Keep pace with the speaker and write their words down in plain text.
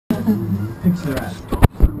Picture that.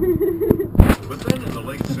 But then in the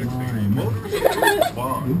late 60s, motors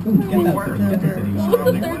bombed. Get that for the city.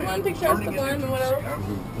 The third one, picture us the one, and what else?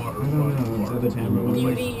 The other camera one.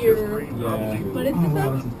 Beauty, or... Yeah. What is Oh, this wow,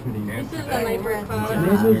 one? this is pretty. This is a nicer This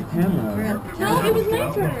color. was camera. No, it was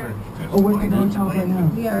nicer. Oh, we're at the top right now.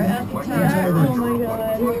 We are at the top. Oh my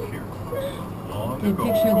god. They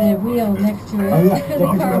picture the wheel next to it. Oh, yeah. The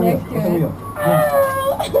car next to it.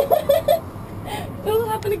 It'll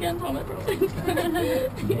happen again, Thomas.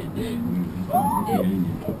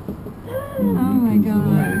 Oh my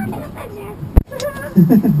god.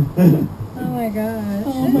 Oh my god.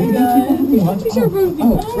 Oh my god. Picture of Rosie.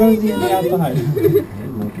 Oh, Rosie on the outside.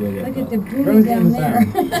 Look at the booty down there.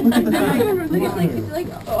 Look at like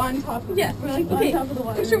on top of yeah, we're like okay, on top of the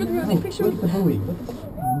water. Picture with Rosie, picture with the buoy.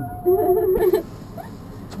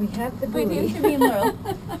 We have the my name booty. should be in Laurel.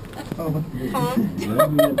 Oh, what's the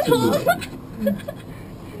buoy?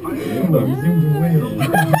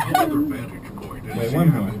 Another vantage point is Wait, one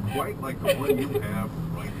more. quite like the one you have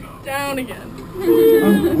right now. Down again.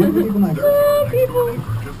 People.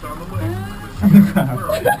 Just on the way.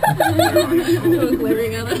 It was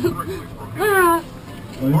glaring at us.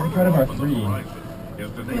 Well, this is part of our 3.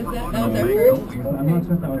 Is the neighborhood that? of Oh, that Magnolia. I'm not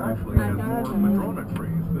sure if that was our Actually 3. has more madrona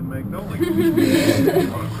trees than magnolia trees. If you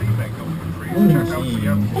want to see magnolia trees, check out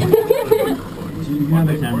Seattle. You have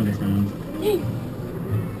the camera this time.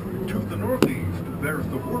 To the northeast, there's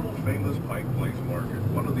the world-famous Pike Place Market,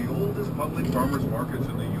 one of the oldest public farmers markets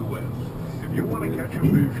in the U.S. If you want to catch a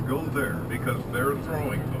fish, go there, because they're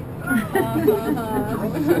throwing them.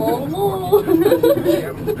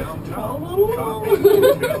 Seattle's downtown, shopping,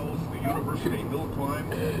 hotels, the University Hill Climb,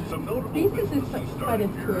 some notable businesses started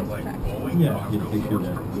here, like Boeing, Yeah, Costco, you think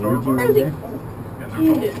Nordstrom, you're Starbucks, there.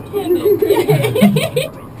 and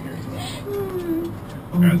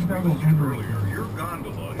there's also as we mentioned earlier, your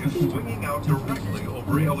gondola is swinging out directly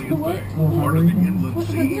over Elliott Bay, part of the inland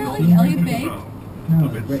sea Isn't that like of Elliott Puget Bay? Sound. No, A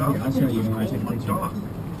bit right south here. I'll of show this you is when I take a Coleman picture. Dock,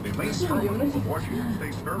 the main terminal of the Washington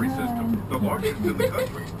State's ferry system, the largest in the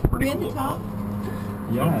country. Pretty We at the cool. top?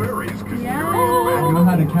 The Yeah. ferries can carry I you know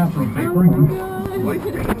how to back capture from big neighboring ones. islands like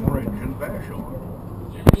Bainbridge and Vashon.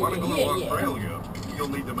 If you want to go to Australia, you'll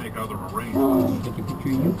need to make other arrangements. Take a picture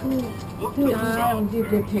of you. Look to the I south don't do there,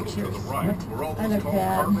 good to pictures. the right, where all I those look tall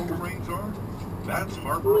bad. cargo cranes are. That's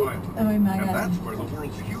Harbor Island. Oh my And god. that's where the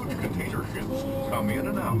world's huge container ships come in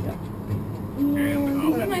and out. This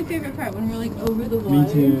And is my favorite part when we're like over the Me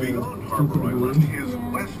water. too. beyond Harbor Island is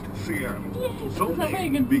West Seattle. So It's not very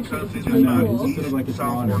named good because it pictures. is not Cool. east, Sort of like it's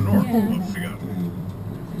south, water. or north Yeah. of Seattle.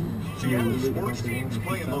 Seattle's sports teams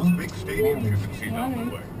play in those big stadiums you can see down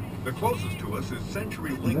the way. The closest to us is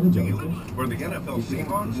Century Link Field, where the NFL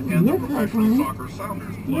Seahawks and the professional soccer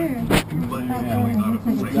Sounders play. Playing really not at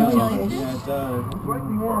the same time. Yeah, it does.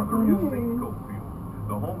 Slightly farther is Safeco Field,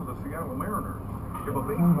 the home of the Seattle Mariners. If a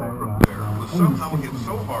baseball from there was somehow hit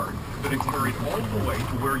so hard that it carried all the way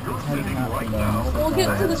to where you're sitting right now, We'll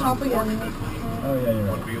get to the top again. Oh, yeah,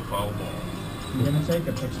 you're would right. be a foul ball. You're going to take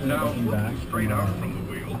a picture Now, looking back. looking straight out from the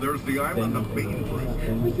wheel, there's the island of Bainbridge.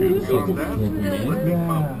 And Beyond beyond that, the Olympic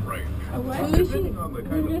Mountain Range. What? Depending on the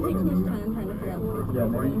kind of We're weather gonna that's take some time trying to figure out what Yeah,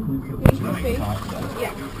 we're maybe doing. you Face can to face? talk I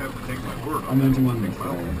Yeah. just have to take my word I'm on going the to Olympic one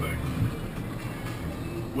Mountain thing.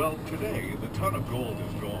 Well, today, the ton of gold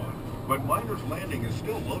is gone, but Miner's Landing is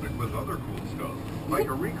still loaded with other cool stuff, like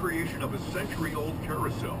a recreation of a century-old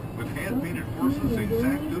carousel with hand-painted horses,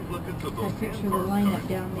 exact duplicates of those I picture the hand-carved lineup kinds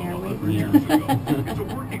down there from 100 waiting. years ago. It's a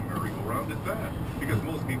working merry-go-round at that, because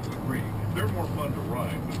most people agree they're more fun to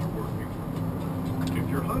ride than they're working. If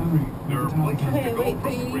you're hungry, there are places to go wait, from a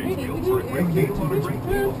wait, great wait, deal wait, for a wait, great wait, deal on a great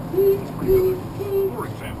deal. It's pretty good. For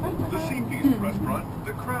example, the Seapeas restaurant,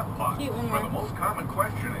 the Crab Pot, Wait, one where more. the most common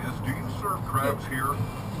question is, do you serve crabs here?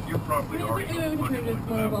 You've probably already Maybe we can try to with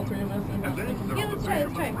one of all that. three of us. And then there's Yeah, the let's try,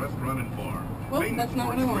 let's Fisherman's try. Restaurant and Bar. Well, Famous that's not for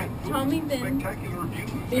what I its want. great food, Tommy Bin. spectacular views,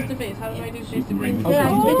 Face to and face. How do I do face to face? Yeah,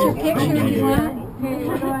 I take your picture if you want. Okay. Hey,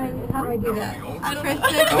 how do I do that? I don't know.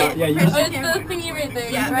 yeah, you Press the thingy right there.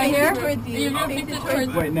 Yeah, right here. towards you. You're gonna face it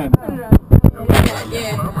towards. Wait, no.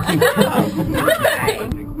 Yeah.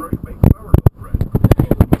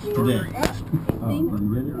 Today. Oh, did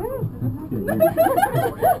you get it?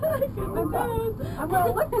 I'm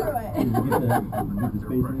gonna look through it. Did you get the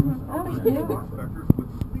space name? Oh, yeah. Prospectors would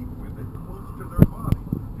sleep with it close to their body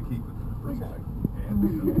to keep it freezing. And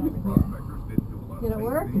because these prospectors didn't do a lot of Did it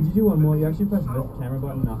work? Could you do one more? You actually press this camera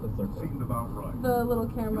button, not the circle. seemed about right. The little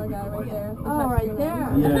camera guy right there. Oh, right there.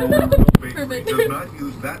 Yeah. Bakery Perfect. does not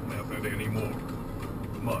use that method anymore.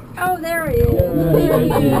 Much. Oh, there he is. Yeah. There he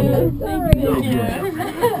is. Thank you.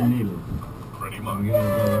 Yeah. Needle. Pretty I'm much. gonna go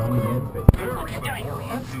around the head. There are even more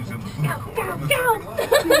options in the You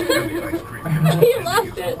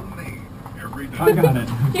lost it. I got it.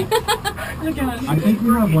 I think we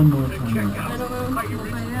have one more time. I don't know. We'll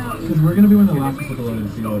find out. Because we're going to be one of the last people to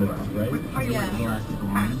load it off, right? Yeah. The last people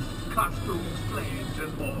on. Costumes, slaves,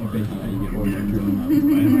 and more. You basically get orders and drilling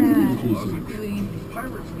out.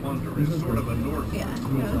 Pirates Plunder is sort of a North. Yeah.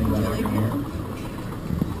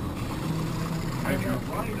 As you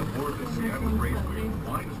ride aboard the Seattle Raceway,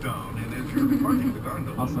 winds down, and as you're departing the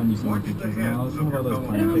gondola, I'll send you some watch the pictures. heads I'll of some of your those fellow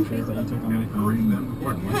plant pictures that you took on my encourage them to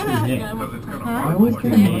phone. participate, Yeah. because it's gonna I hard always watch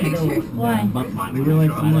couldn't you. get it. Why? But we were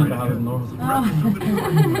like planning to have a normal. Oh.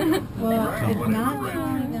 Well, it's not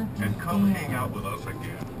showing up. And come hang out with us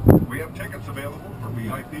again. We have tickets available for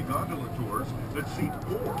VIP gondola tours that seat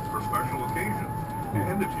 4 for special occasions.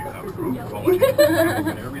 And if you have a group, call it, we'll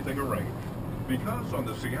get everything arranged. Because on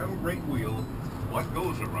the Seattle Great Wheel, what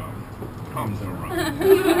goes around comes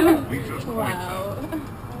around. We just like Wow. that.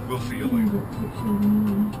 We'll see you later.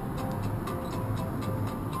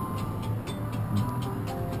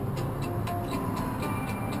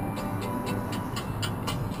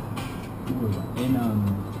 In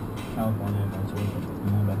California, adventures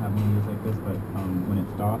that have movies like this, but when it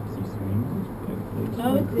stops, you swing.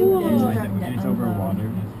 Oh, cool. And it's over water.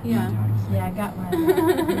 Yeah. Yeah, I got one.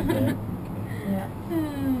 Yeah. Yeah.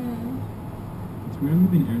 It's weird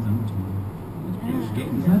moving Arizona to me.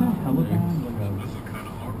 Is that a helipad? Like a This is kind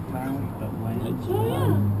of awkward. pad that lands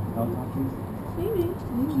Yeah. helicopters? Maybe.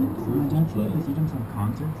 Sometimes you don't have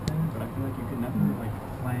concerts there, but I feel like you could never like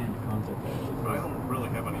plan a concert there. I don't really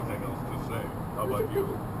have anything else to say. How about you?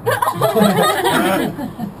 Look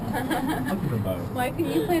at the boat. Why can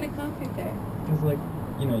you play the concert there? Because like,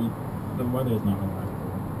 the weather is not reliable.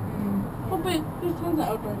 Oh, but there's tons of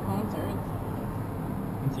outdoor concerts.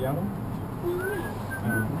 In Seattle?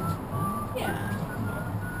 Yeah.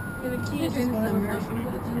 The key is in summer, but it's in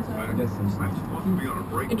I summer. guess I'm supposed to be on a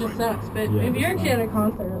break It just right sucks, but Yeah, if you're it's actually at fine. a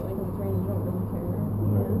concert, like when it's raining, you don't really care.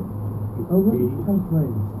 Oh, what kind of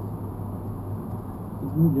place?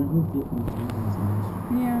 It's really different to see it from the cameras.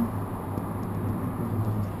 Yeah.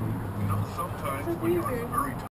 You know, sometimes That's when you're in weird. a very